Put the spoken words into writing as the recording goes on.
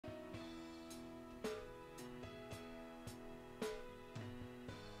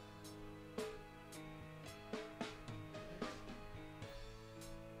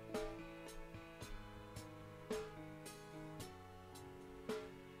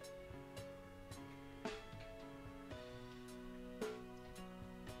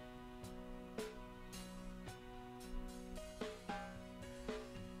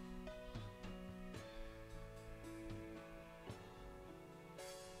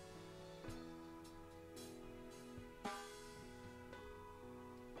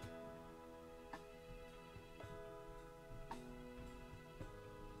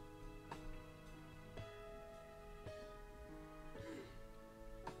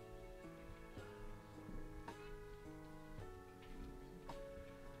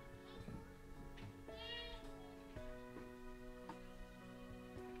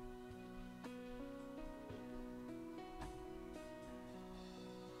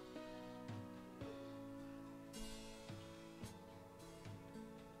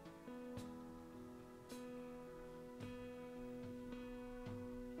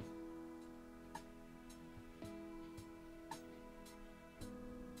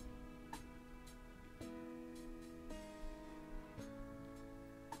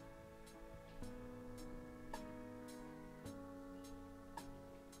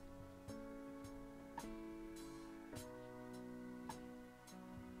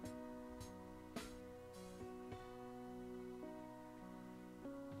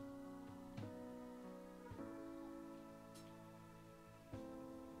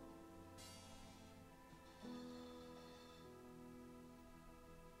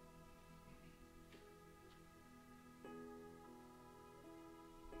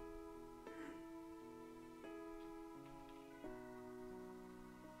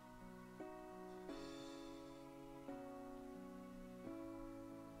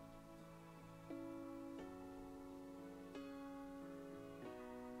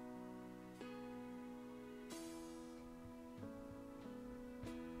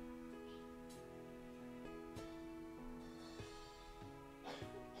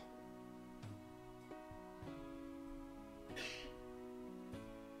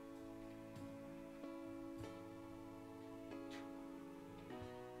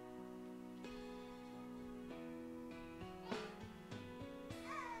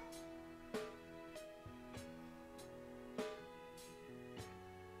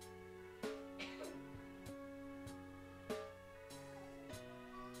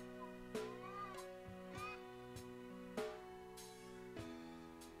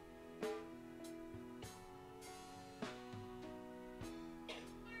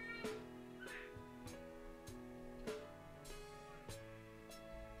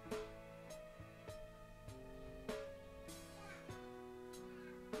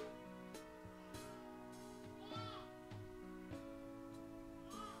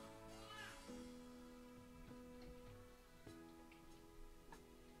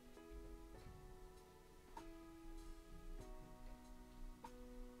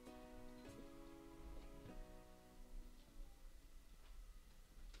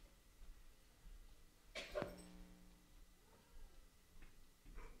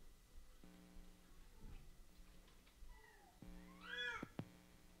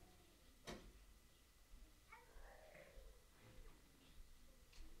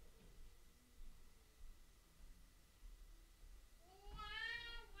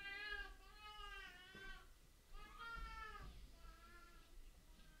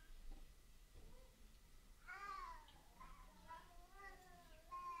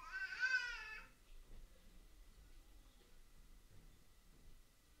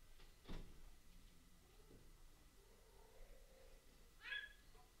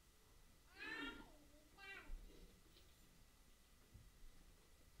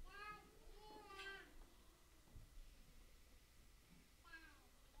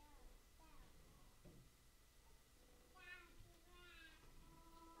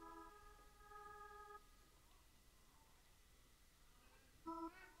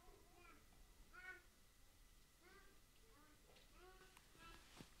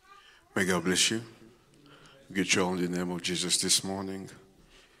May God bless you. Get you all in the name of Jesus this morning.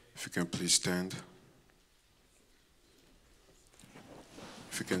 If you can please stand.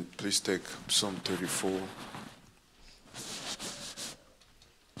 If you can please take Psalm 34.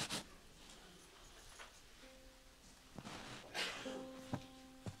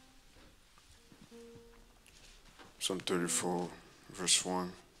 Psalm 34, verse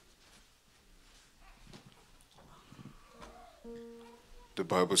 1. The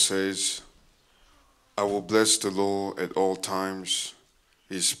Bible says, I will bless the Lord at all times.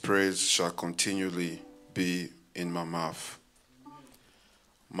 His praise shall continually be in my mouth.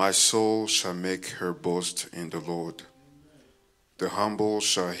 My soul shall make her boast in the Lord. The humble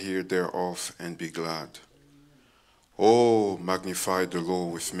shall hear thereof and be glad. Oh, magnify the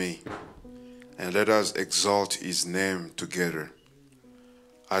Lord with me, and let us exalt his name together.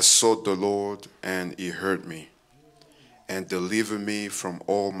 I sought the Lord, and he heard me, and delivered me from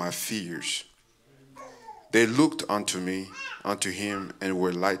all my fears. They looked unto him, and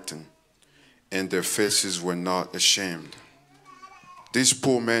were lightened, and their faces were not ashamed. This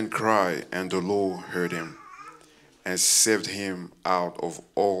poor man cried, and the Lord heard him, and saved him out of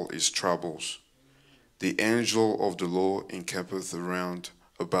all his troubles. The angel of the Lord encampeth round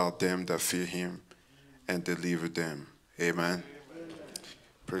about them that fear him, and deliver them. Amen.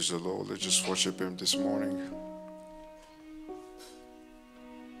 Praise the Lord. Let's just worship him this morning.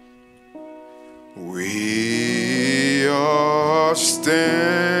 We are standing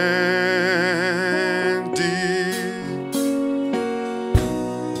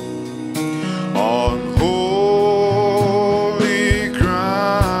on holy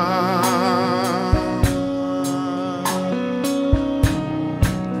ground,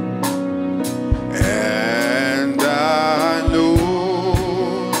 and I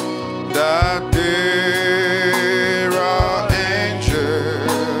know that there are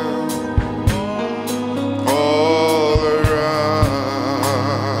angels all around.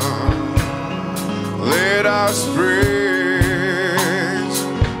 Let us praise,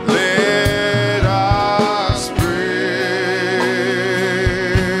 let us praise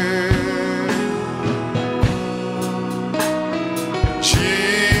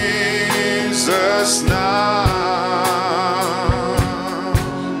Jesus now.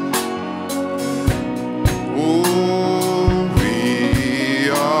 Oh, we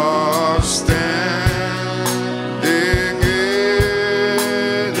are standing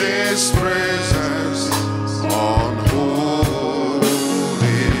in his presence on holy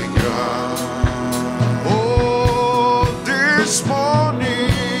ground. Oh, this morning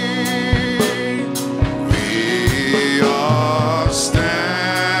we are standing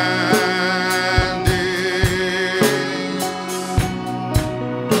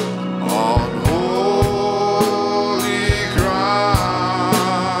on holy ground.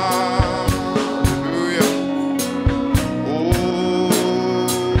 Hallelujah. Oh,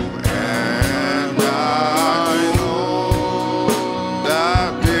 and I know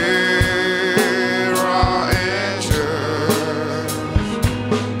that there are angels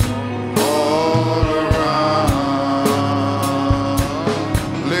all around.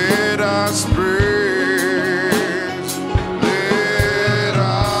 Let us praise, let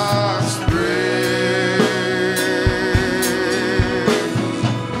us praise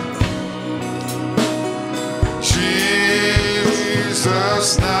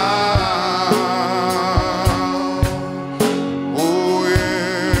Jesus now. Oh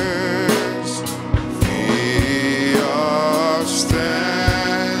yes, we are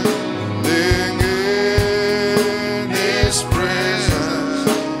standing in his presence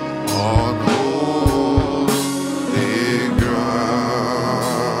on holy ground.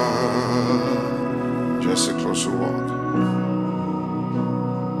 Just a closer walk.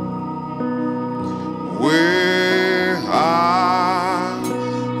 Where I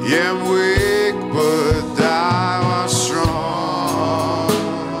am weak, but thou art strong.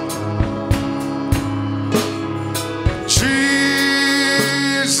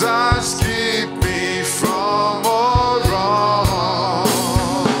 Jesus, keep me from all wrong.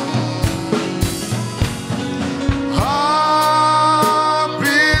 I've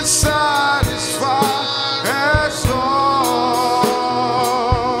been satisfied as long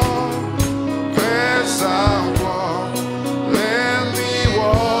as I walk. Let me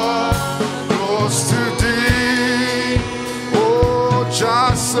walk close to thee. Oh,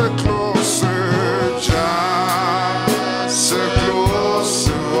 just a closer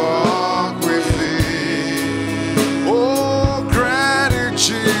walk with thee. Oh, granted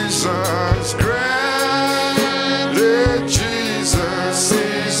Jesus, granted Jesus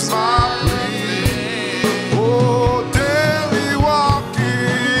is my plea. Oh, daily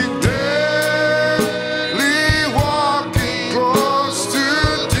walking, daily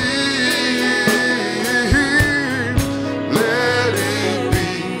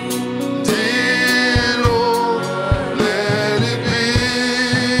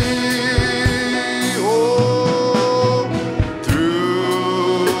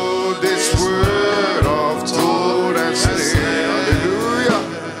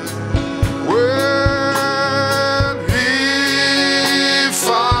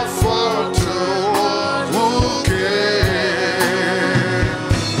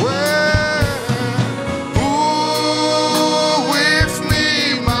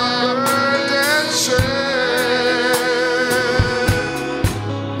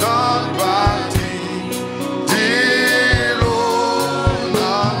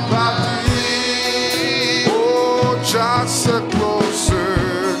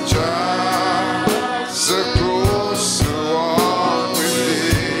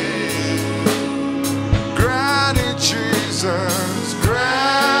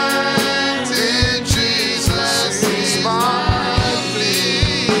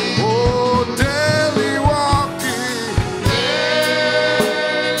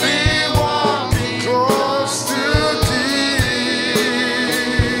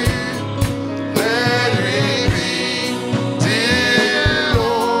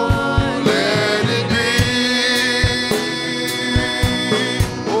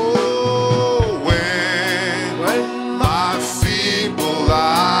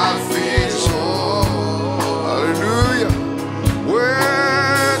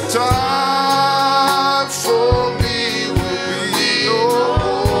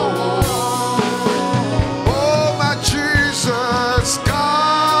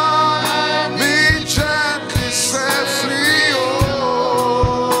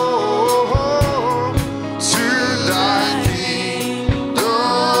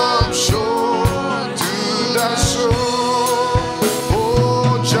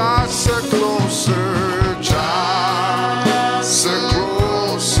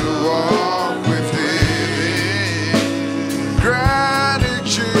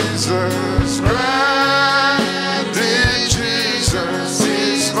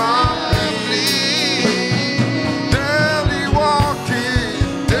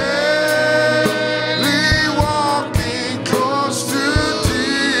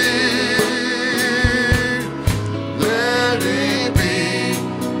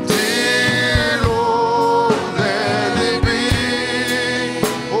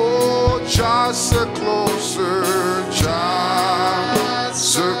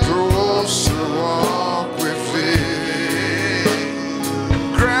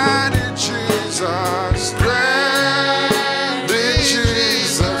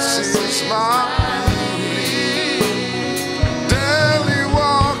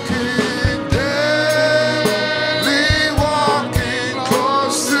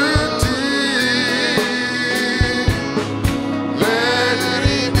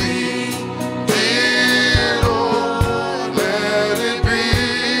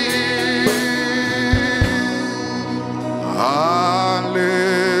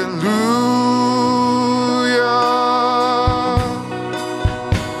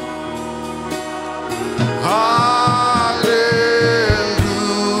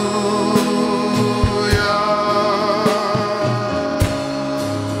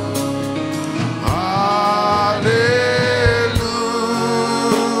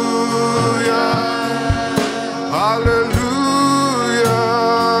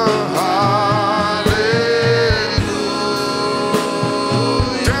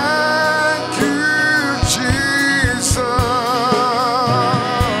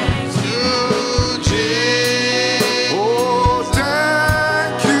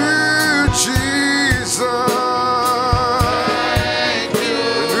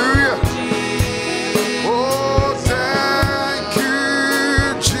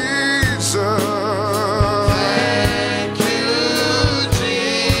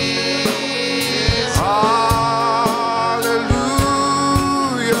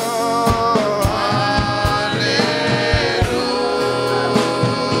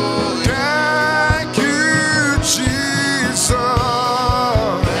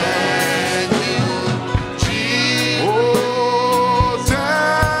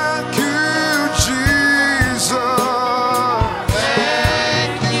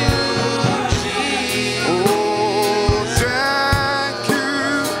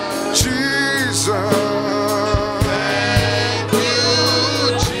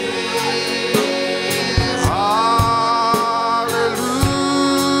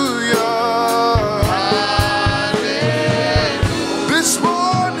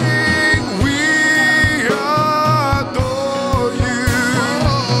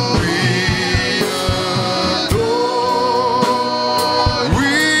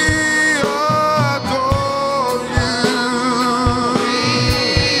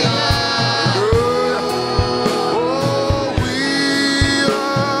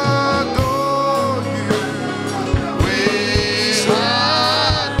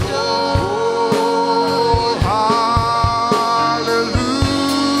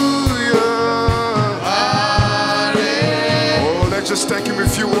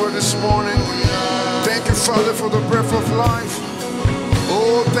Emmanuel this morning. Thank you, Father, for the breath of life.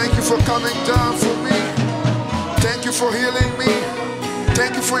 Oh, thank you for coming down for me. Thank you for healing me.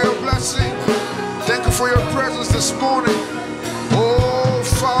 Thank you for your blessing. Thank you for your presence this morning. Oh,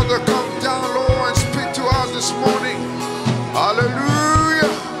 Father, come down, Lord, and speak to us this morning. Hallelujah.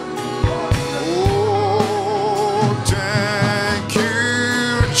 Oh, thank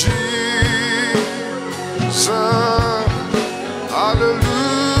you, Jesus. Hallelujah.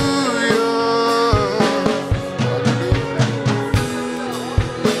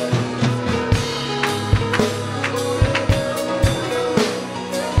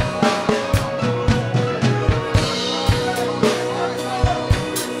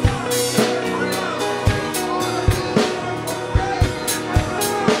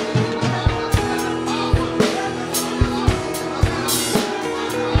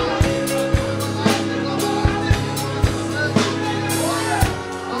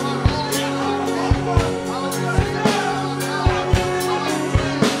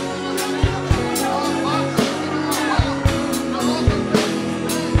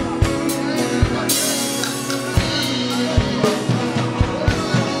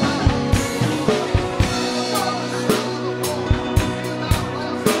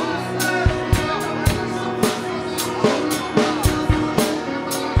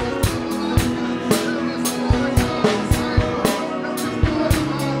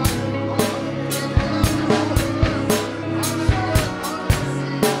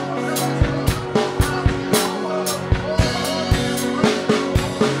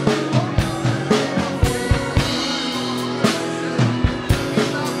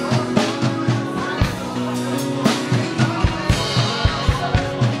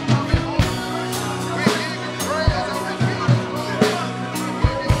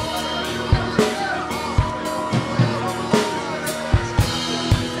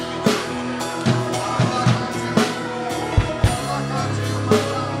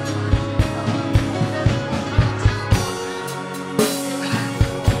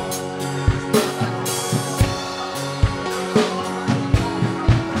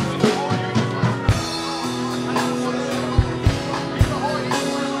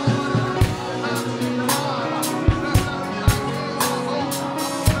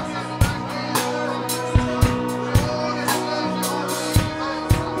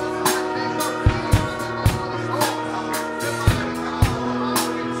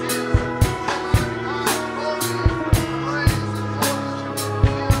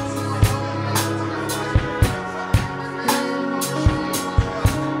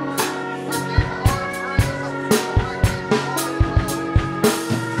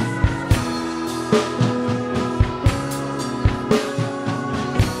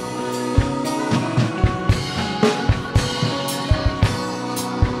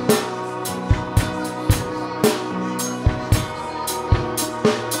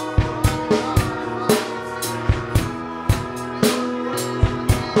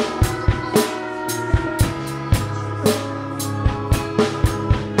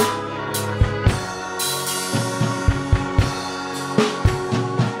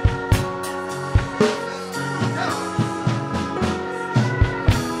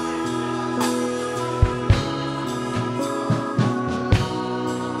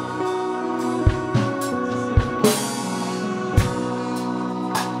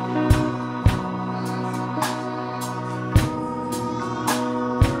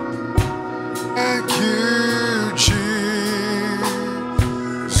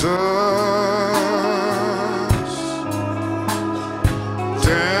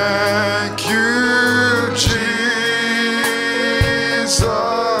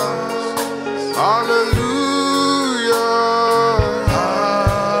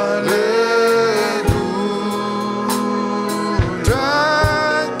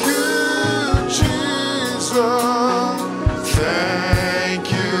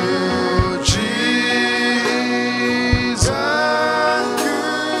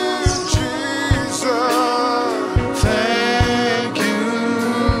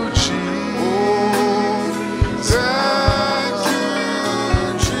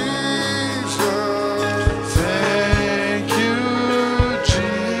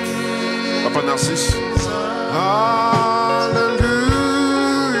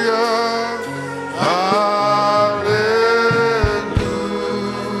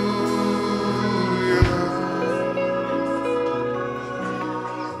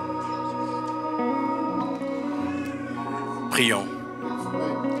 Prions.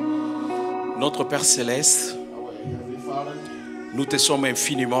 Notre Père Céleste, nous te sommes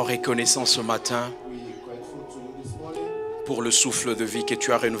infiniment reconnaissants ce matin pour le souffle de vie que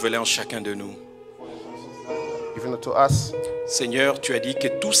tu as renouvelé en chacun de nous. Given to us. Seigneur, tu as dit que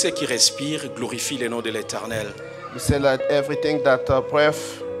tout ce qui respire glorifie le nom de l'Éternel. You say that everything that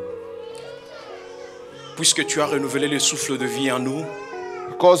breath, Puisque tu as renouvelé le souffle de vie en nous,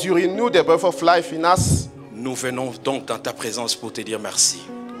 because you renew the breath of life in us, nous venons donc dans ta présence pour te dire merci.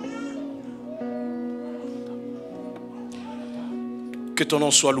 Que ton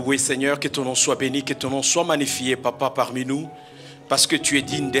nom soit loué, Seigneur, que ton nom soit béni, que ton nom soit magnifié, Papa, parmi nous, parce que tu es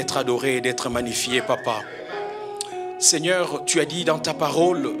digne d'être adoré et d'être magnifié, Papa. Seigneur, tu as dit dans ta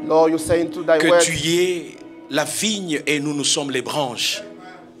parole Lord, you say into thy que word tu es la vigne et nous sommes les branches.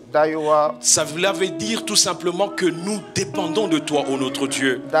 that you are. Ça veut dire tout simplement que nous dépendons de toi, ô notre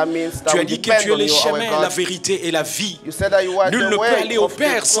Dieu. That means that Tu as we dit que depend tu es on le you, our chemin, la God. vérité et la vie. You said that you are Nul the ne peut way aller au of the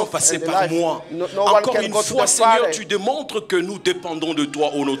Père sans truth passer and the par life. moi. No one Encore can une go to fois, the Seigneur, Father. tu démontres que nous dépendons de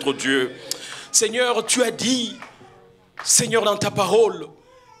toi, ô notre Dieu. Seigneur, tu as dit, Seigneur, dans ta parole,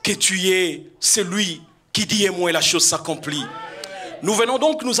 que tu es celui qui dit et moi et la chose s'accomplit. Nous venons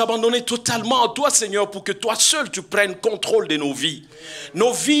donc nous abandonner totalement à toi, Seigneur, pour que toi seul tu prennes contrôle de nos vies.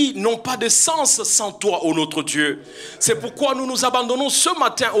 Nos vies n'ont pas de sens sans toi, ô notre Dieu. C'est pourquoi nous nous abandonnons ce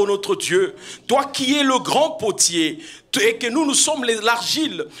matin, ô notre Dieu. Toi qui es le grand potier et que nous sommes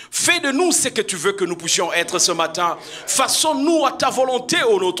l'argile, fais de nous ce que tu veux que nous puissions être ce matin. Façonne-nous à ta volonté,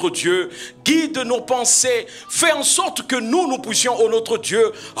 ô notre Dieu. Guide nos pensées. Fais en sorte que nous puissions, ô notre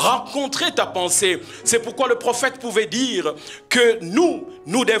Dieu, rencontrer ta pensée. C'est pourquoi le prophète pouvait dire que nous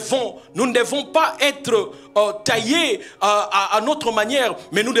ne devons pas être taillés à notre manière,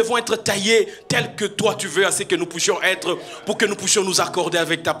 mais nous devons être taillés tel que toi tu veux, à ce que nous puissions être, pour que nous puissions nous accorder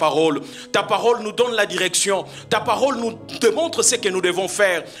avec ta parole. Ta parole nous donne la direction. Ta parole nous démontre ce que nous devons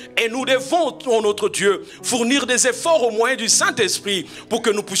faire. Et nous devons, oh notre Dieu, fournir des efforts au moyen du Saint-Esprit pour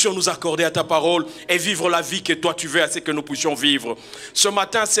que nous puissions nous accorder à ta parole et vivre la vie que toi tu veux, à ce que nous puissions vivre. Ce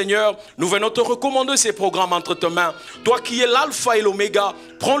matin, Seigneur, nous venons te recommander ces programmes entre tes mains. Toi qui es l'alpha et l'oméga,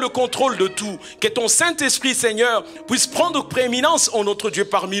 prends le contrôle de tout. Que ton Saint-Esprit, Seigneur, puisse prendre prééminence, oh notre Dieu,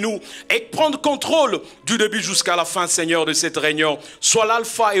 parmi nous et prendre contrôle du début jusqu'à la fin, Seigneur, de cette réunion. Soit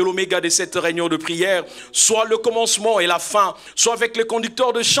l'alpha et l'oméga de cette réunion de prière, soit le commencement et la fin, soit avec le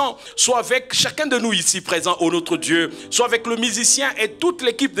conducteur de chant, soit avec chacun de nous ici présents, oh notre Dieu, soit avec le musicien et toute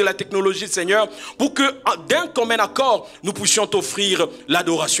l'équipe de la technologie, Seigneur, pour que d'un commun accord, nous puissions t'offrir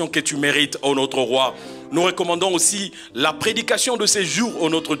l'adoration que tu mérites, oh notre roi. Nous recommandons aussi la prédication de ces jours, ô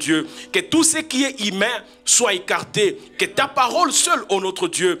notre Dieu. Que tout ce qui est humain soit écarté. Que ta parole seule, ô notre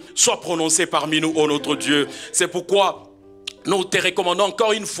Dieu, soit prononcée parmi nous, ô notre Dieu. C'est pourquoi nous te recommandons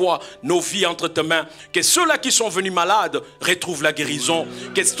encore une fois nos vies entre tes mains. Que ceux-là qui sont venus malades retrouvent la guérison.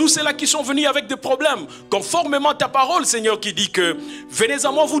 Que tous ceux-là qui sont venus avec des problèmes, conformément à ta parole, Seigneur, qui dit que venez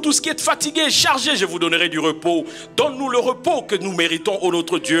à moi, vous tous qui êtes fatigués, chargés, je vous donnerai du repos. Donne-nous le repos que nous méritons, ô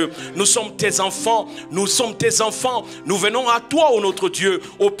notre Dieu. Nous sommes tes enfants, nous sommes tes enfants. Nous venons à toi, ô notre Dieu,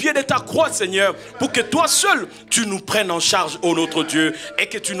 au pied de ta croix, Seigneur, pour que toi seul, tu nous prennes en charge, ô notre Dieu, et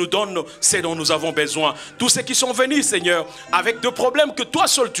que tu nous donnes ce dont nous avons besoin. Tous ceux qui sont venus, Seigneur, avec des problèmes que toi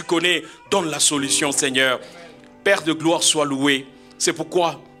seul tu connais, donne la solution, Seigneur. Père de gloire, sois loué. C'est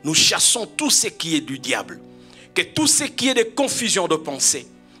pourquoi nous chassons tout ce qui est du diable. Que tout ce qui est de confusion de pensée,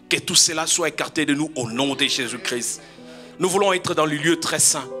 que tout cela soit écarté de nous au nom de Jésus-Christ. Nous voulons être dans le lieu très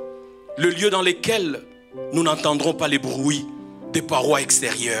saint, le lieu dans lequel nous n'entendrons pas les bruits des parois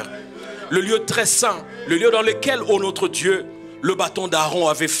extérieures. Le lieu très saint, le lieu dans lequel, ô notre Dieu, le bâton d'Aaron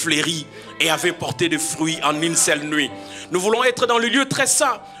avait fléri et avait porté des fruits en une seule nuit. Nous voulons être dans le lieu très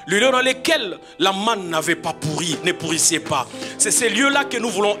saint, le lieu dans lequel la manne n'avait pas pourri, ne pourrissait pas. C'est ces lieux-là que nous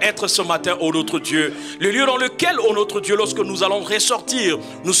voulons être ce matin, ô notre Dieu. Le lieu dans lequel, ô notre Dieu, lorsque nous allons ressortir,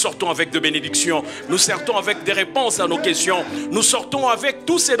 nous sortons avec de bénédictions, nous sortons avec des réponses à nos questions, nous sortons avec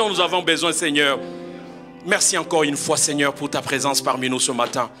tout ce dont nous avons besoin, Seigneur. Merci encore une fois, Seigneur, pour ta présence parmi nous ce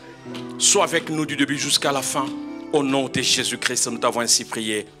matin. Sois avec nous du début jusqu'à la fin. Au nom de Jésus-Christ, nous t'avons ainsi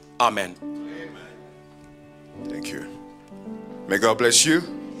prié. Amen. Thank you. May God bless you.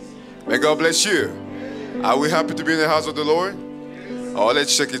 May God bless you. Are we happy to be in the house of the Lord? Oh,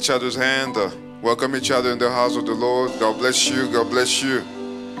 let's shake each other's hand. Welcome each other in the house of the Lord. God bless you. God bless you.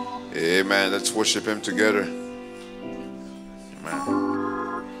 Amen. Let's worship Him together. Amen.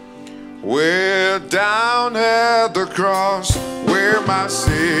 We're down at the cross where my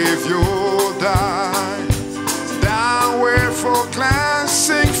Savior died. Down where for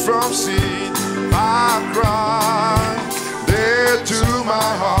cleansing from sin I cried. There to my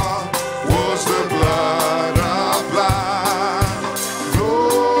heart was the blood applied.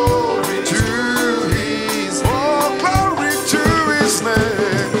 Glory to His name. Oh, glory to His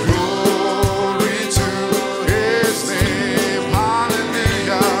name. Glory to His name.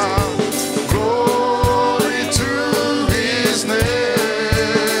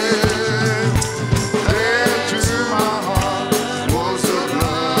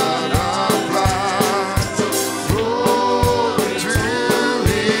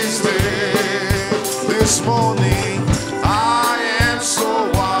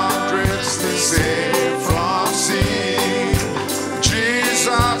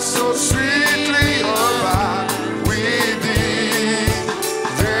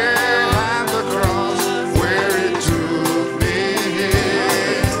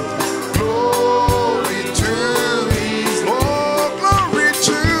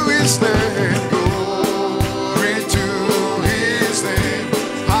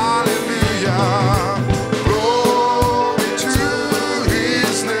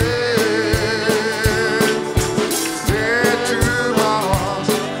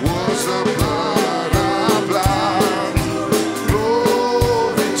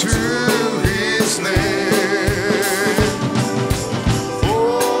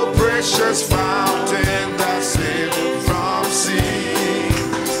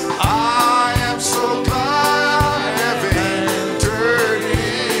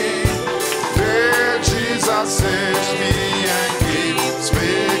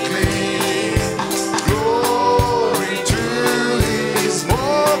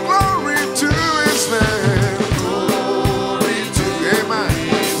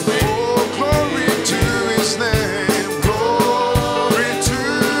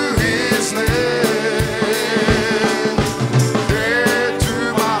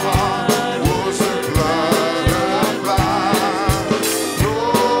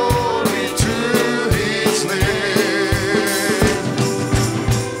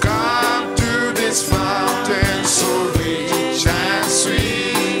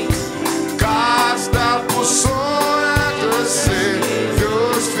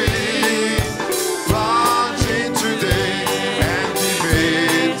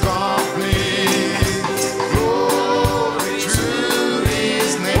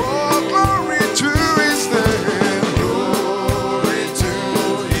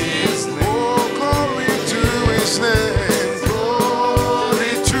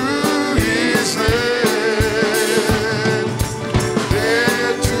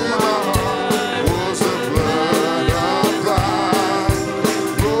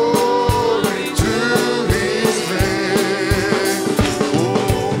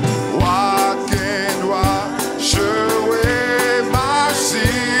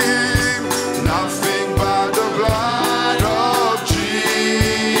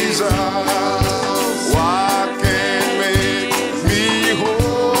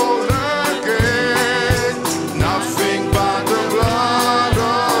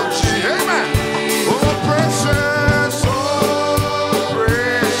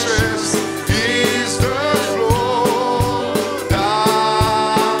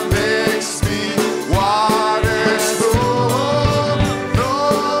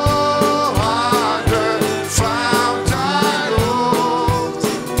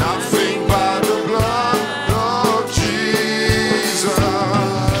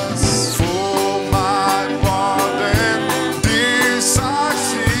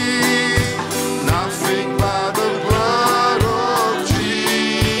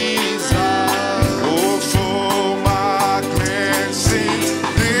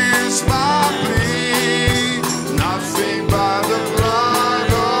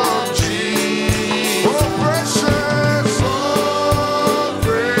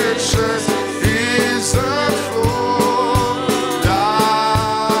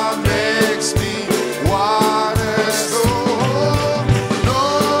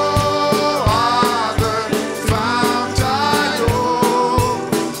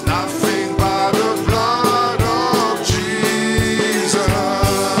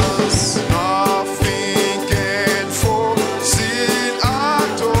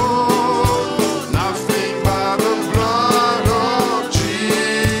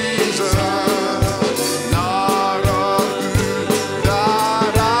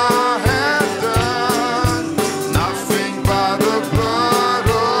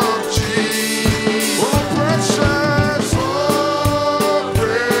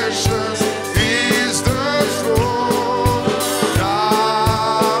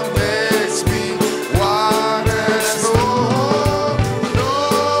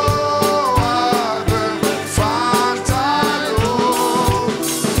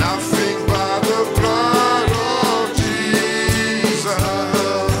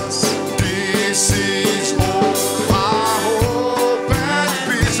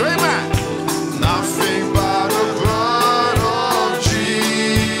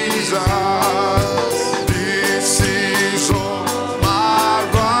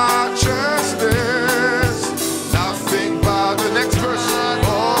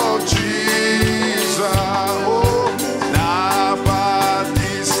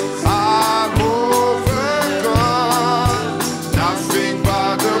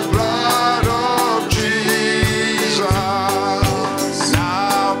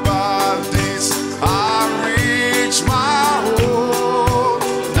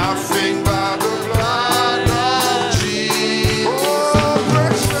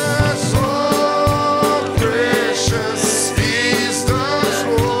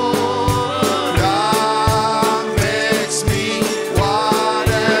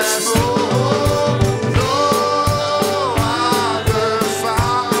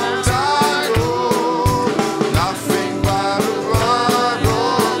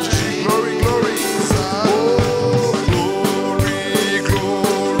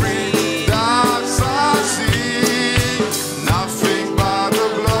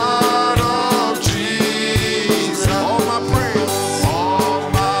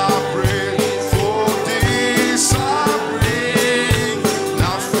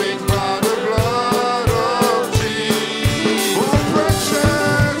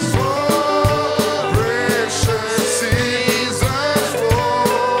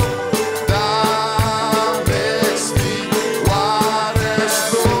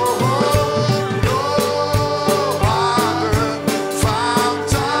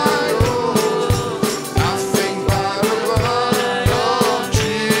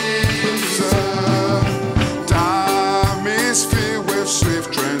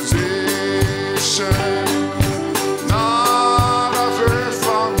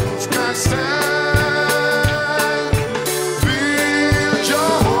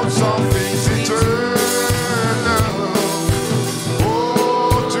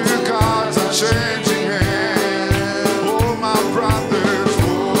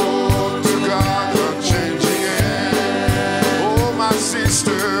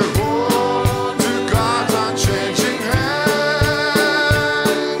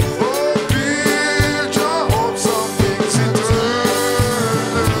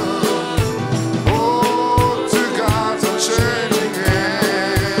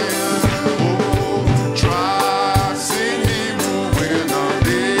 Trust in Him who will not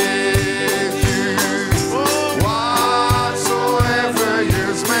leave you.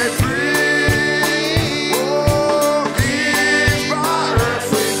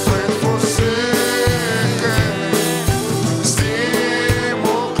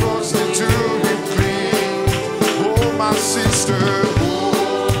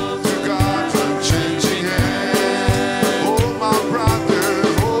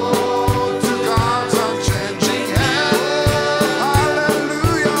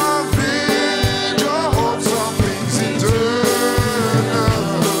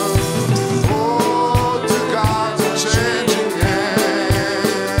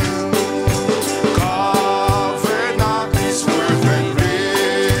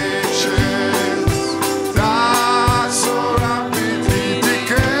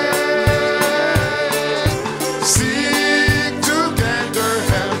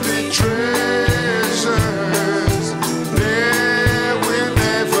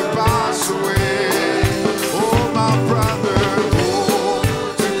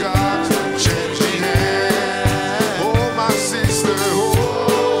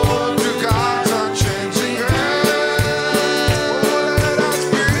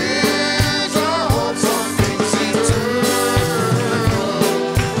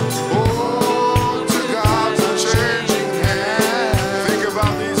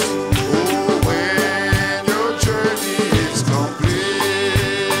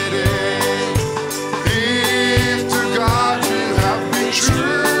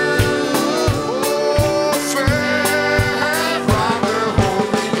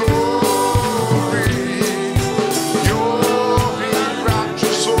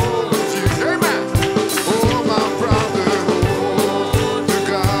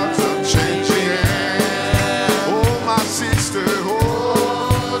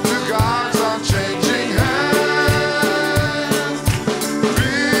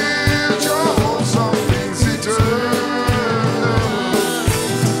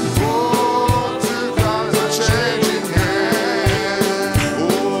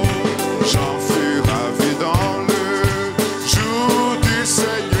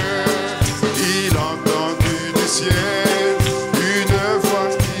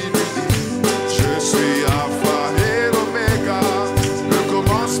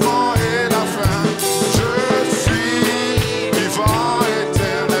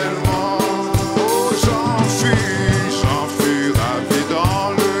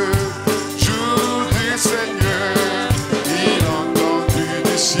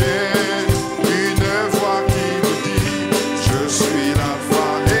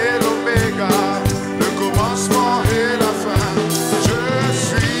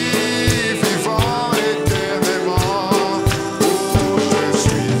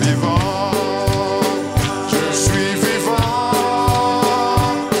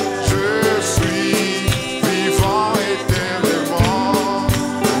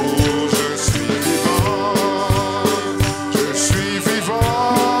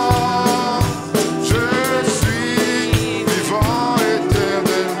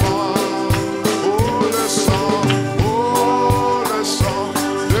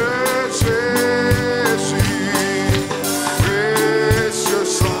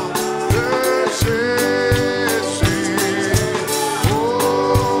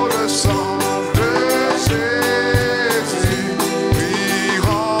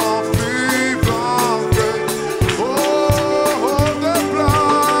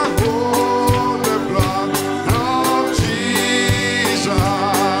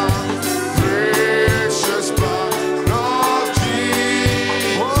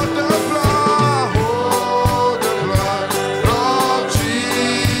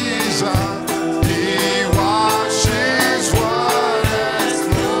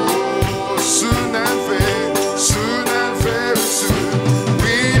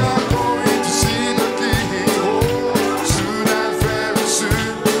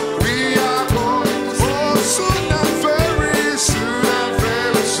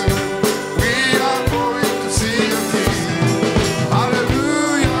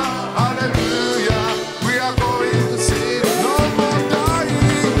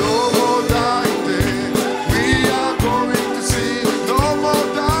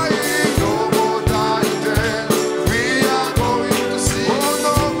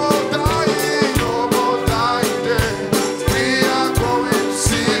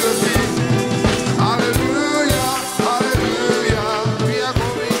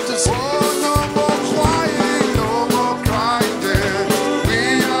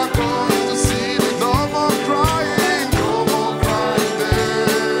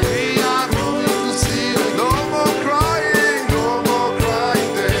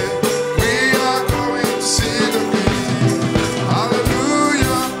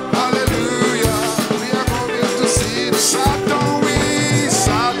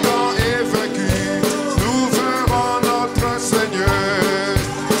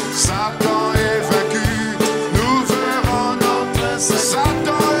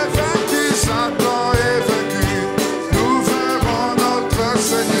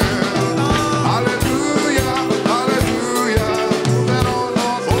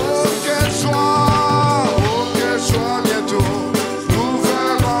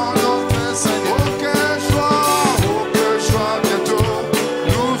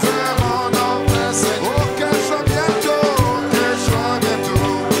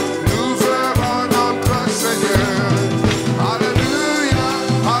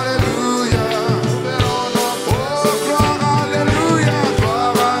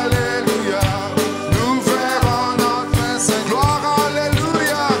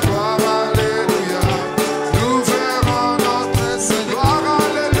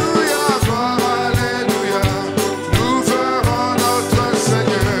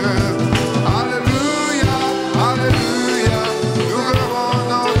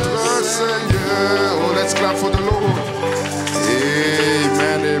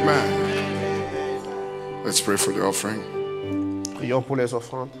 Let's pray for the offering. Prions pour les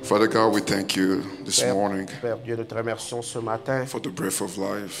offrandes. Father God, we thank you this morning Père Dieu, nous te remercions ce matin for the breath of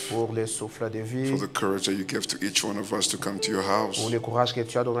life, pour les souffles de vie, for the courage that you give to each one of us to come to your pour house, le courage que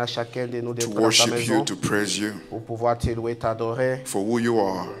tu as donné à chacun de nous to d'être dans ta worship you, maison, to praise you pour pouvoir te louer, t'adorer, for who you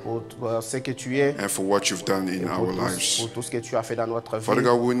are pour ce que tu es, and for what you've done in our pour lives. tout ce que tu as fait dans notre Father vie.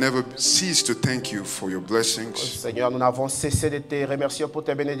 God, we will never cease to thank you for your blessings. Seigneur, nous n'avons cessé de te remercier pour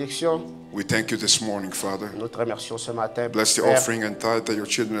tes bénédictions. We thank you this morning, Father. Nous te remercions ce matin. Bless the Père, offering and tithe that your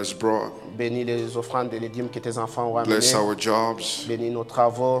children has brought. bénis les offrandes et les dîmes que tes enfants ont amenées. Bless our jobs. Bénis nos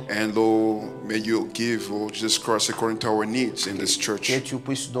travaux. And Lord, may you give, Lord Jesus Christ, according to our needs in this Que church. tu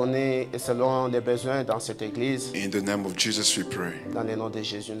puisses donner selon les besoins dans cette église. In the name of Jesus we pray. Dans le nom de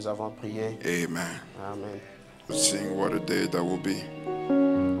Jésus, nous avons prié. Amen. Amen. Let's sing what a day that will be.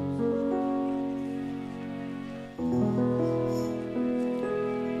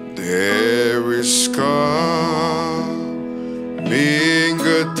 There is coming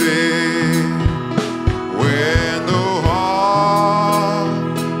a day when the heartache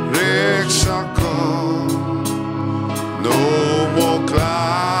shall come. No more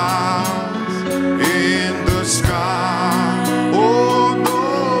clouds in the sky. Oh,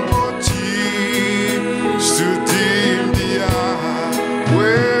 no more tears to dim the eye.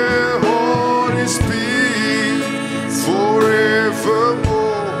 Where all is peace forevermore.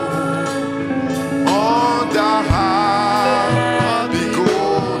 On the high, be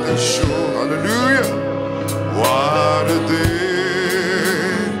golden shore. Hallelujah. What a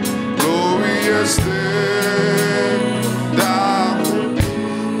day, glorious day that will be.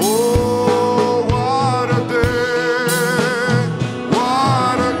 Oh, what a day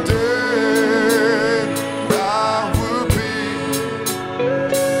that will be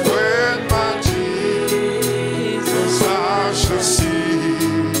when my Jesus I shall see.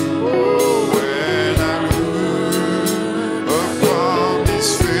 When I look upon His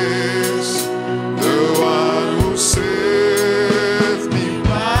face, the one who saved me.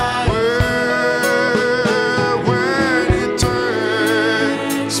 When He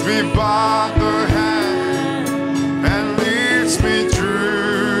takes me by the hand and leads me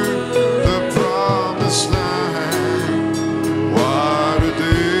through the promised land. What a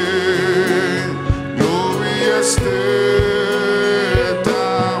day, glorious day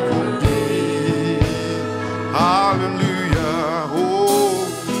that will be. Hallelujah. Oh,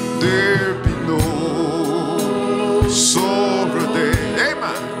 there be no sorrow day.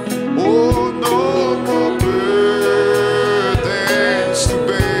 Amen. Oh, no more burdens to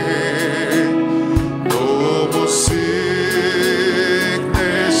bear. No more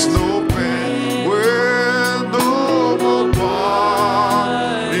sickness, no pain. Well, no more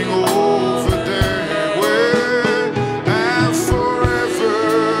parting over there. Well, and forever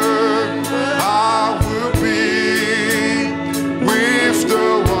I will be with the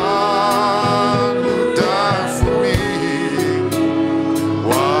one who died for me.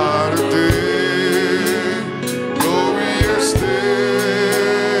 What a day, glorious day.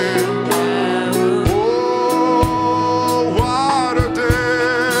 Oh, what a day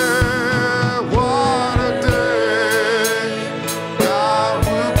that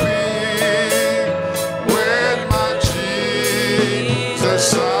will be when my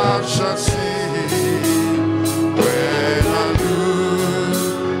Jesus I shall see. When I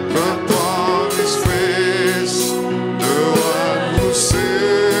look upon His face, the one who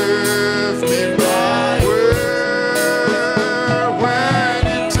saved me by when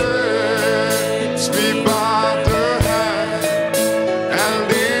He takes me by the hand and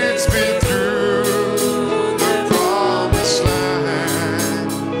leads me through the promised land.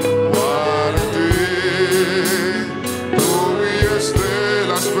 What a day, glorious day.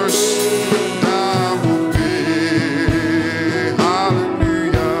 Last verse.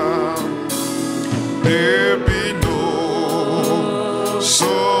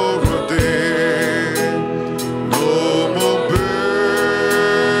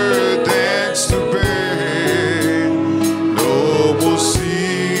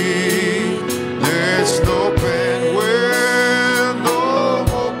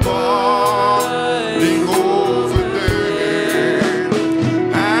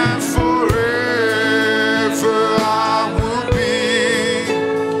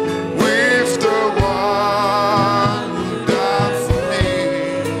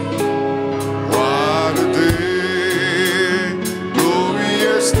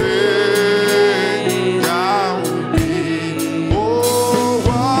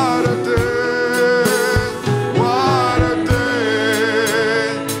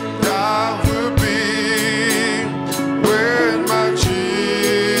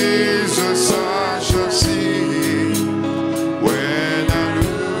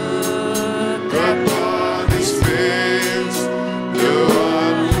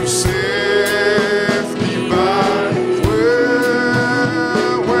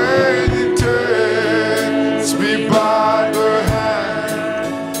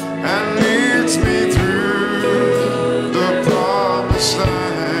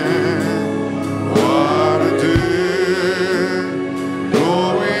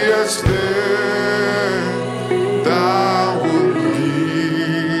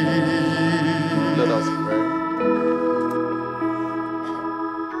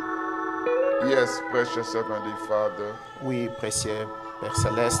 Yes, precious Heavenly Father, Oui, précieux Père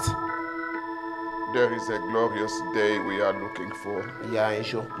Céleste, there is a glorious day we are looking for. il y a un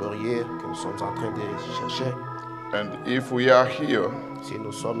jour glorieux que nous sommes en train de chercher. And if we are here, Si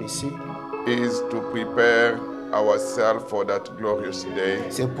nous sommes ici, is to prepare ourselves for that glorious day.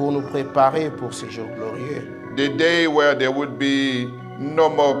 c'est pour nous préparer pour ce jour glorieux. The day where there would be no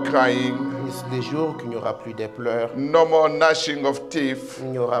more crying, C'est des jours qu'il n'y aura plus de pleurs, no more gnashing of teeth,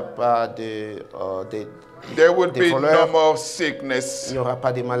 il n'y aura pas there would des be voleurs, no more il sickness, n'y aura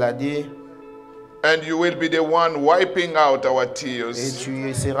pas de maladies. and you will be the one wiping out our Et tears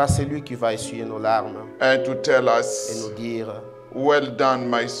tu seras celui qui va essuyer nos larmes and to tell et us, nous dire, well done,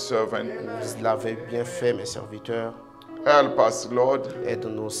 my servant. vous l'avez bien fait, mes serviteurs. Help us, Lord,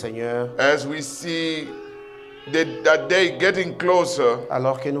 Aide-nous, Seigneur. as we see that day getting closer.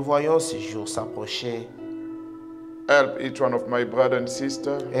 Alors que nous voyons ces jours s'approcher, Help each one of my brother and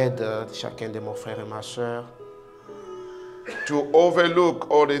sister aide chacun de mon frère et ma soeur to overlook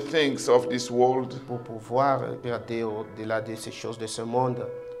all the things of this world pour pouvoir regarder au-delà de ces choses de ce monde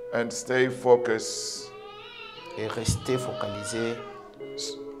and stay focused et rester focalisé,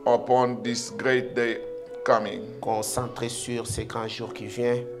 upon this great day coming. concentré sur ces grands jours qui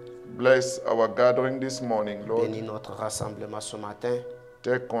viennent. Bless our gathering this morning, Lord. Bénis notre rassemblement ce matin.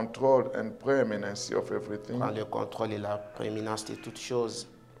 Take control and preeminence of everything Prends le contrôle et la prééminence de toutes choses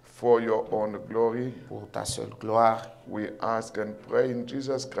for your own glory. pour ta seule gloire. We ask and pray in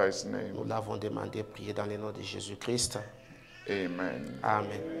Jesus Christ's name. Nous l'avons demandé, prié dans le nom de Jésus-Christ. Amen.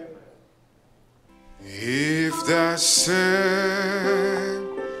 Amen. If the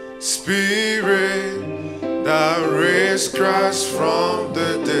same Spirit that raised Christ from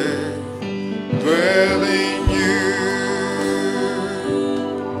the dead dwell in you,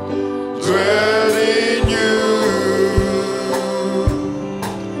 dwell in you.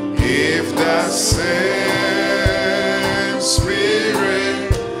 If the same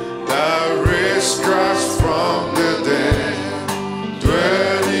Spirit that raised Christ from the dead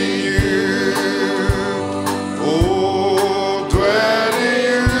dwell in you, oh, dwell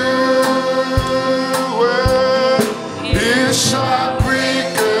in you, well, it shall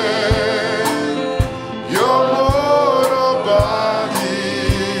quicken your mortal body.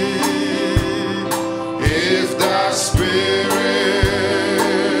 If the Spirit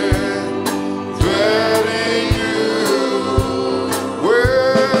dwell in you,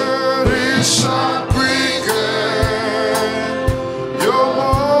 well, it shall quicken your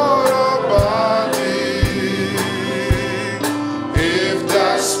mortal body. If the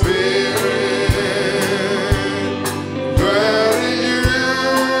Spirit dwell in you,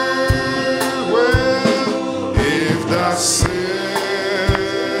 well, if the same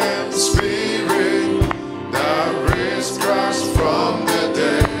Spirit that raised Christ from the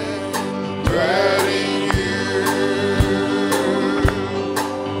dead dwell in you,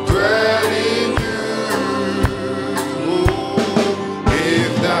 dwell in you, oh,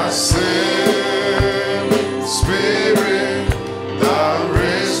 if the same Spirit that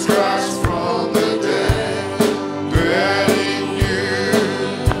raised Christ from the dead dwell in you,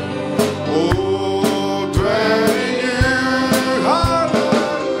 oh, dwell in you,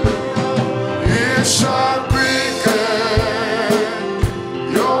 hallelujah, it shall quicken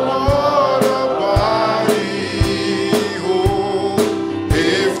your mortal body, oh,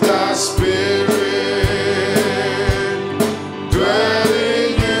 if the Spirit dwell in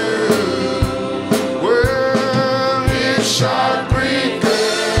you, well, it shall quicken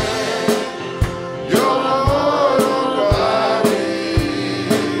your mortal body,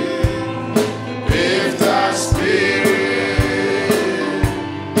 if the Spirit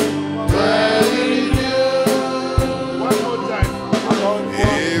dwell in you. One more time.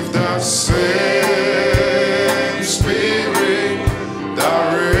 If the same Spirit that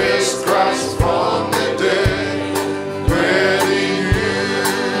raised Christ from the dead dwell in you,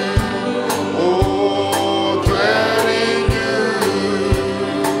 oh, dwell in you.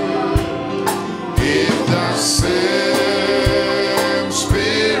 If the same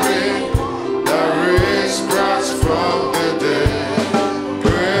Spirit that raised Christ from the dead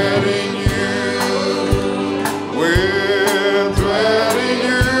dwell in you, will dwell in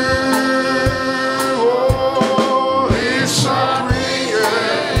you,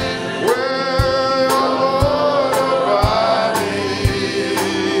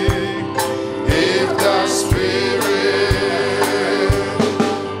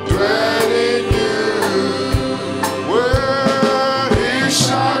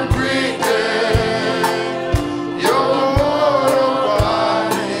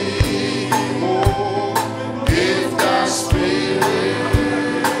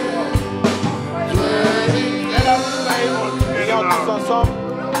 sommes.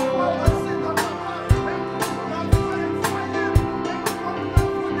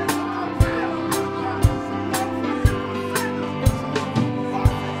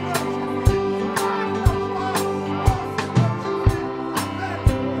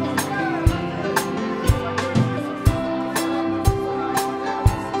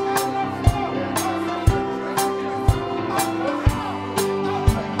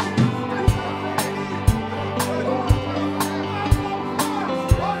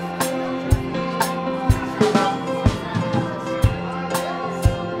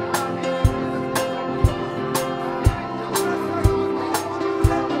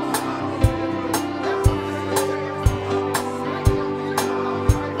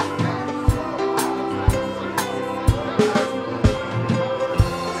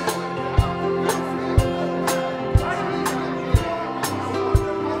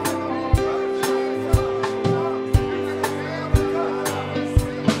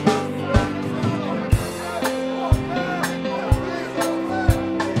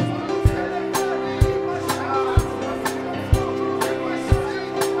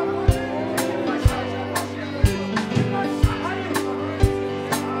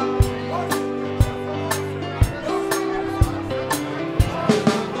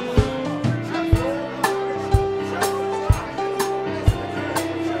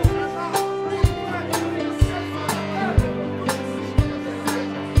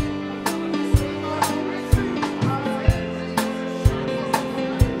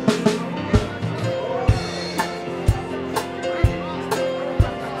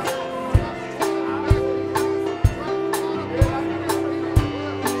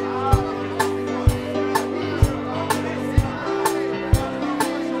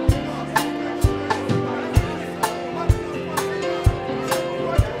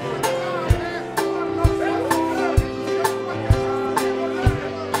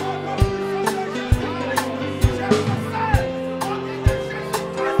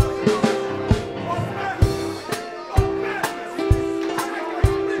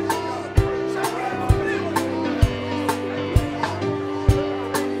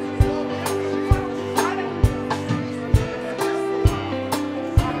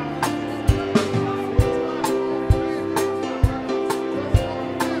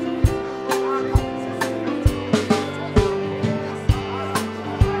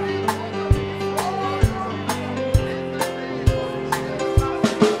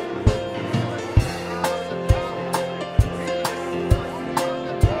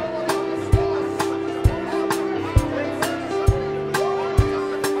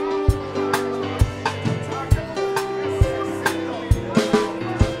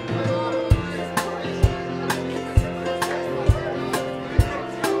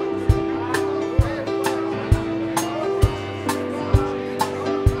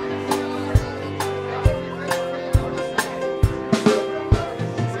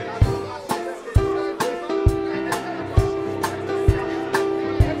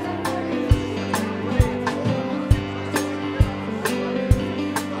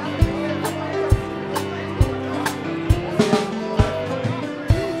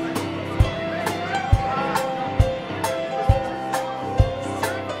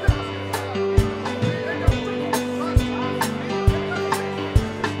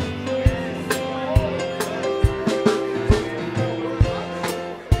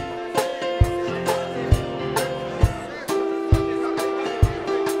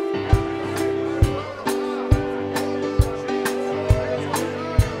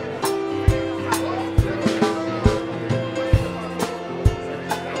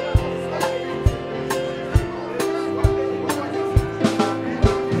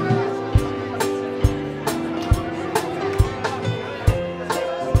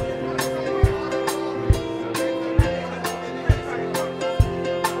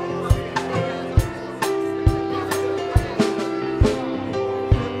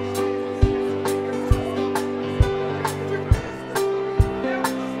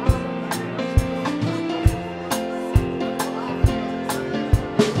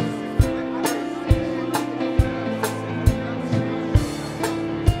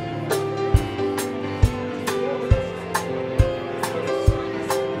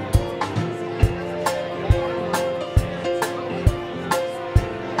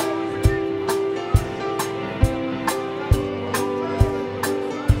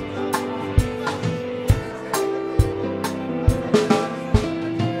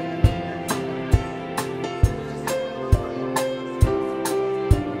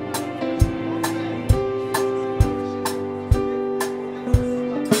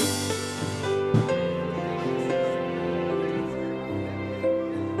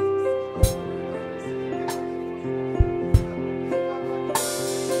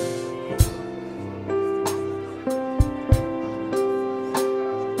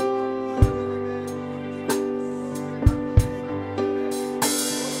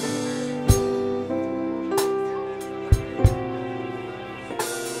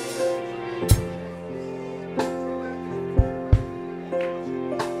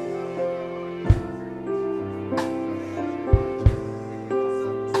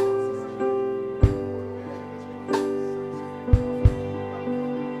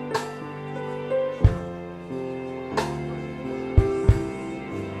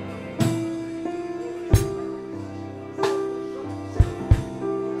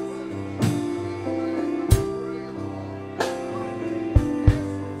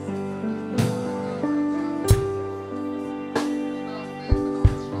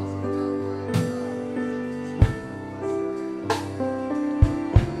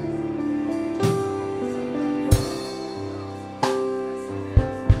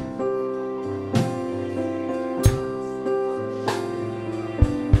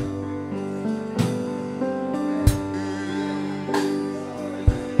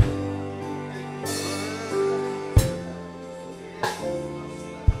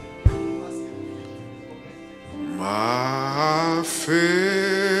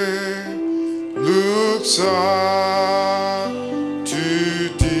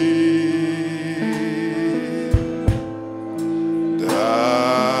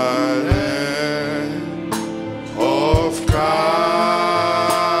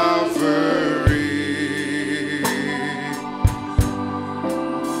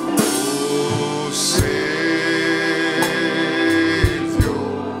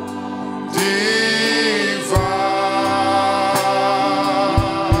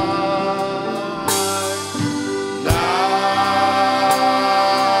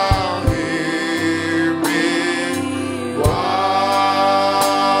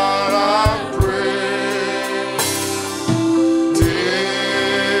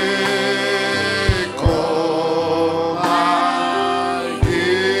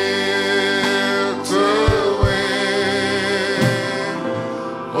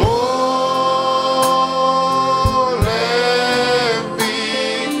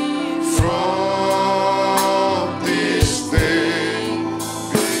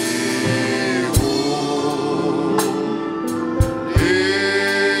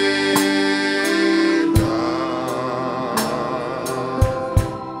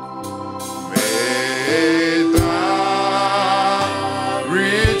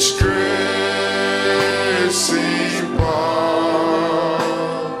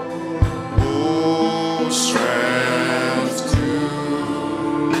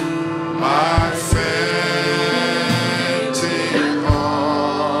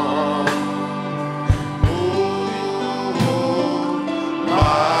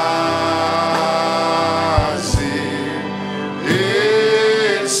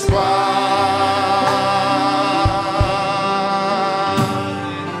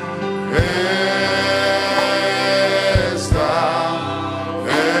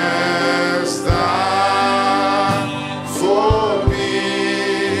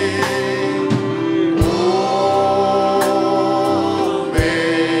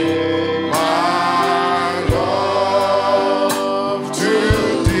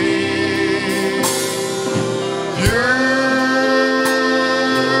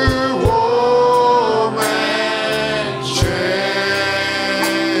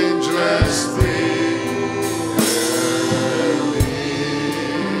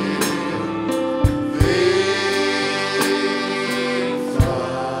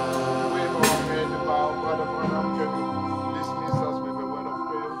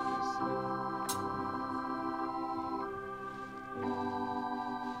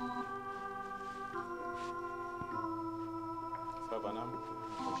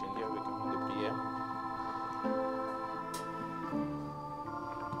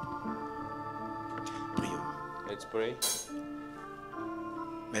 Let's pray.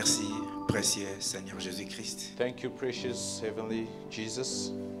 Merci, précieux Seigneur Jésus-Christ, Thank you, precious Heavenly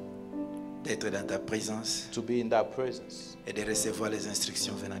Jesus, d'être dans ta présence to be in that presence et de recevoir les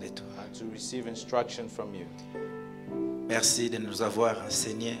instructions venant de toi. and to receive instruction from you. Merci de nous avoir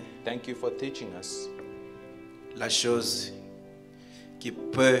enseigné Thank you for teaching us la chose qui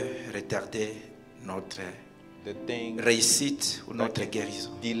peut retarder notre the thing réussite ou that notre can guérison.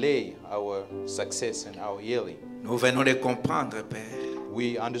 delay our success and our healing. Nous venons de comprendre, Père,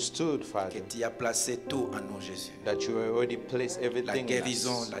 We understood, que Father, tu as placé tout en nous, Jésus. that you already placed La everything in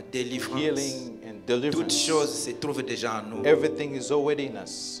guérison, us. la délivrance, Healing and toutes deliverance. choses se trouvent déjà en nous. Everything is already in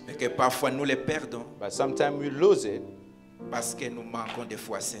us. Mais que parfois nous les perdons But sometimes we lose it parce que nous manquons de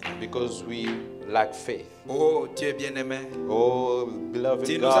foi, Seigneur. because we lack faith. Oh Dieu bien-aimé, Oh, beloved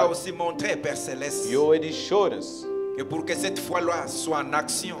tu nous as God, aussi montré, Père Céleste, you already showed us que pour que cette foi-là soit en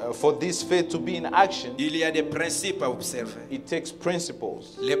action, for this faith to be in action, il y a des principes à observer. it takes principles.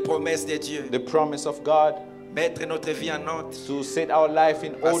 Les promesses de Dieu, The promise of God mettre notre vie en ordre. to set our life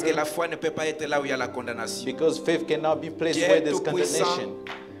in Parce que order, la foi ne peut pas être là où il y a la condamnation. because faith cannot be placed Dieu where est there's tout-puissant. condemnation.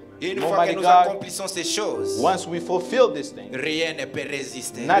 Et une No fois que mighty nous God, accomplissons ces choses, Once we fulfill this thing, rien ne peut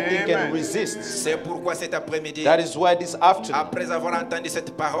résister. nothing can resist. C'est pourquoi cet après-midi, That is why this afternoon, après avoir entendu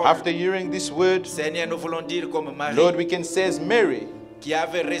cette parole, after hearing this word, Seigneur, nous voulons dire comme Marie, Lord, we can say as Mary, qui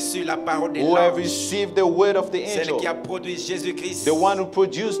avait reçu la parole de who have l'ange, received the word of the celle angel, qui a produit Jésus-Christ. the one who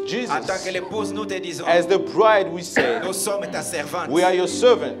produced En tant que Jesus. l'épouse, nous te disons, As the bride, we say, nous sommes ta servante. we are your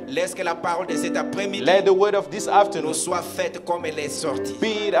servant. Laisse que la parole de cet après-midi Let the word of this afternoon nous soit faite comme elle est sortie.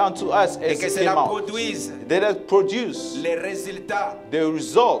 be it unto us Et as que it cela came out. produise Let us produce les résultats the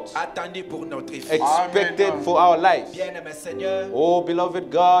result attendus pour notre vie. expected for our life. Bien-aimé Seigneur, Oh, beloved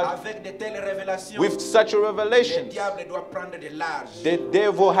God, avec de telles révélations, with such a le revelation, diable doit prendre de l'âge. the The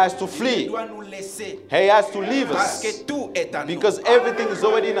devil has to Il flee. doit nous laisser. He has to leave Parce us que tout est à nous. because everything is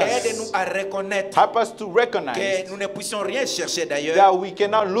already in Aide-nous us. à reconnaître Help us to que recognize nous ne puissions rien chercher d'ailleurs. that we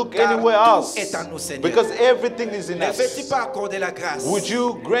cannot look Car anywhere tout else est à nous, Seigneur. because everything is in Ne veux-tu us. pas accorder la grâce, Would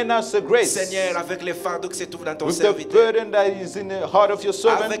you grant us the grace Seigneur, avec les fardeaux qui se trouvent dans ton with the serviteur, burden that is in the heart of your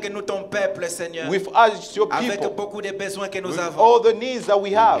servant, avec nous ton peuple, Seigneur, with us, your avec people, beaucoup de besoins que nous with avons. all the needs that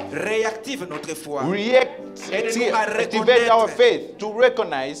we have? Réactive notre foi, Activate our faith to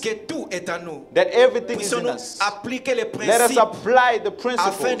recognize que tout est à nous. that everything is in Puissions-nous us. appliquer les Let us principes apply the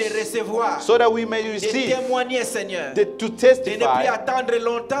afin de principles recevoir, so that we may de receive, témoigner, Seigneur, to de ne plus testify, attendre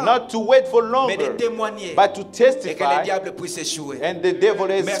longtemps, not to wait for mais de longer, témoigner, but to et que le testify, diable puisse échouer. and the devil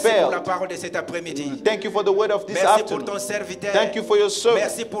has Merci pour la failed. parole de cet après-midi. Thank you for the word of this Merci pour ton afternoon. serviteur. Thank you for your servant.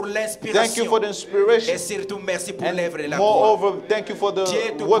 Merci pour Thank you l'inspiration. for the inspiration. Et surtout, merci pour l'œuvre de And la croix. moreover, thank you for the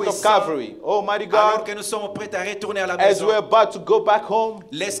Dieu work of Tout-Puissant, Calvary. Almighty Alors God, que nous sommes prêts à retourner à la as maison, we're about to go back home,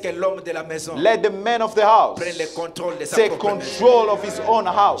 laisse que l'homme de la maison let the man of the house prenne le contrôle de sa take propre maison. control of his own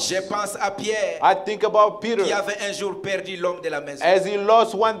house. Je pense à Pierre, I think about Peter qui avait un jour perdu l'homme de la maison. as he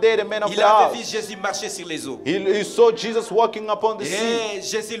lost one day the man of Il the avait vu house. Jésus marcher sur les eaux. He saw Jesus walking upon the sea, Et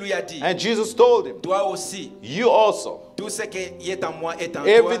Jésus lui a dit, and Jesus told him, toi aussi, you also, tout ce qui est en moi est en toi.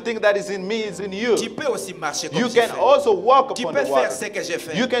 everything that is in me is in you. Tu peux aussi marcher comme You j'ai can fait. also walk Tu upon peux the faire water. ce que j'ai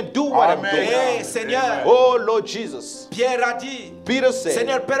fait. You can do what I'm Amen. doing. Eh, Seigneur, Oh Lord Jesus, Pierre a dit, Peter said,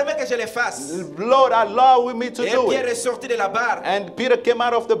 Seigneur, permets que je le fasse. Lord, allow me to Et do Pierre it. est sorti de la barque. And Peter came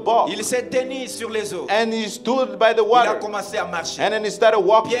out of the boat, Il s'est tenu sur les eaux. and he stood by the Il a water, commencé à marcher. and then he started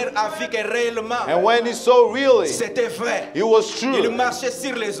walking. Pierre a vu que réellement, And when he saw really, c'était vrai. it was Il true. marchait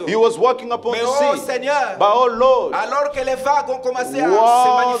sur les eaux. He was walking upon Mais the oh sea. Seigneur, But oh Lord, alors que les vagues ont commencé à se while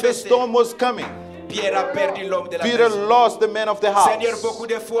the manifester, storm was coming, Pierre a perdu l'homme de la Peter maison. lost the man of the Seigneur, house. beaucoup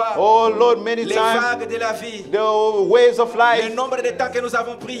de fois, Oh Lord, many les times, vagues de la vie, the waves of le life, nombre de temps que nous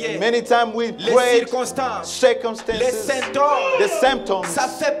avons prié, many times we les prayed, circonstances, circumstances, les symptômes, the symptoms ça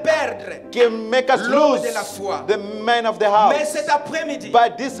fait perdre. can make us L'homme lose de la foi. the man of the Mais house. cet après-midi,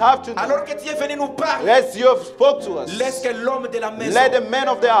 But this afternoon, alors que tu es venu nous parler, as you have spoke to us, laisse que l'homme de la maison, let the man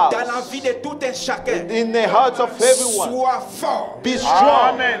of the dans la house, vie de tout un chacun, in the hearts of everyone, soit fort, be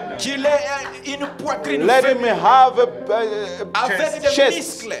strong. qu'il ait une poitrine Let him ferme, have avec a des chest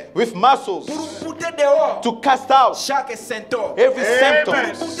muscles, with muscles pour bouter dehors to cast out chaque symptôme. every symptom,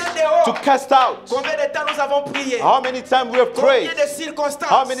 Bouter dehors. to cast out. Combien de temps nous avons prié? How many times we have prayed? Combien de circonstances?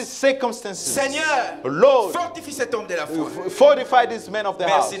 How many circumstances? Seigneur, Lord, fortifie cet homme de la foi. fortify this man of the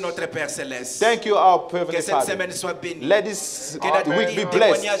house. Merci notre Père Céleste. Thank you, our Que perfect cette Father. semaine soit bénie. Let this Que notre week be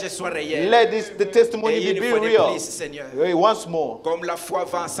blessed. témoignage soit réel. Let the testimony Et une be fois de real. plus, Seigneur, Once more, comme la foi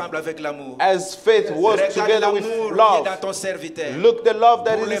va ensemble avec l'amour. as faith works Regarde together with l'amour qui est love. dans ton serviteur. Look the love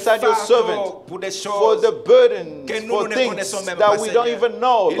that Pour is les inside your fardeaux, servant, pour des for choses the burdens, que nous for ne things connaissons même that pas, we Seigneur. don't even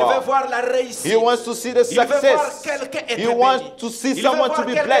know Il veut about. voir la réussite. He wants to see the Il veut voir success. quelqu'un être He béni. wants to see Il veut someone voir to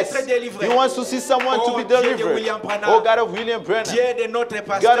be quelqu'un blessed. être délivré. He wants to see someone to Oh, be Dieu de delivered. William Branham. Oh God of William Branham, Dieu de notre God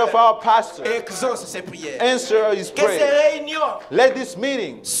pasteur, of our pastor, exauce ses prières. answer his Que ces prayer. réunions Let this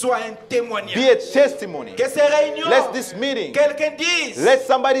meeting soient un témoignage. be a testimony. Que ces réunions, Let this meeting, quelqu'un dise, let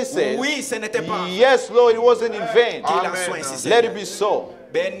somebody say, oui, ce n'était pas. yes, Lord, it wasn't in vain. Qu'il en soit ainsi, Let Seigneur. it be so.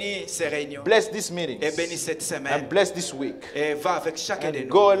 Bénis ces réunions. Bless these Et meetings bénis cette semaine. and bless this week. Et va avec chacun de And nous.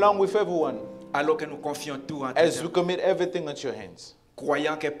 go along with everyone Alors que nous confions tout en tes as we mains. commit everything into your hands.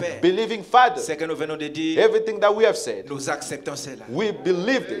 Croyant que Père, Believing, Father, ce que nous venons de dire, everything that we have said, nous acceptons cela. we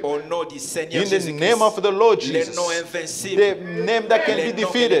believed it. Au nom du Seigneur In the Jésus-Christ. name of the Lord Les Jesus, noms invincibles. the name that can Les be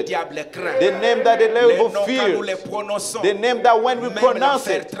noms que le defeated, diable craint. the name that the Les devil noms quand nous les fears, prononçons. the name that when we Même pronounce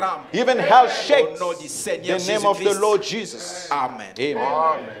l'enfer it, tremble. even hell Au shakes. nom du Seigneur The name of the Jésus-Christ. Lord Jesus. Amen. Amen.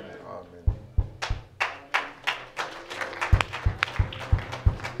 Amen.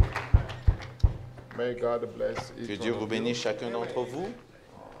 May God bless Que each Dieu one vous of you. bénisse chacun d'entre vous.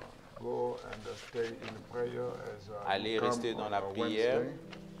 Go and stay in prayer as Allez we come rester dans on, la prière. Wednesday,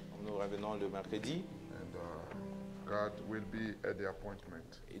 Nous revenons le mercredi. and God will be at the appointment.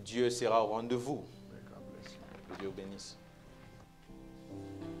 Et Dieu sera au rendez-vous. May God bless you. Que Dieu vous bénisse.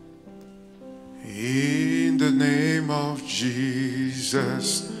 In the name of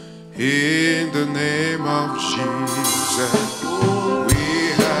Jesus, in the name of Jesus.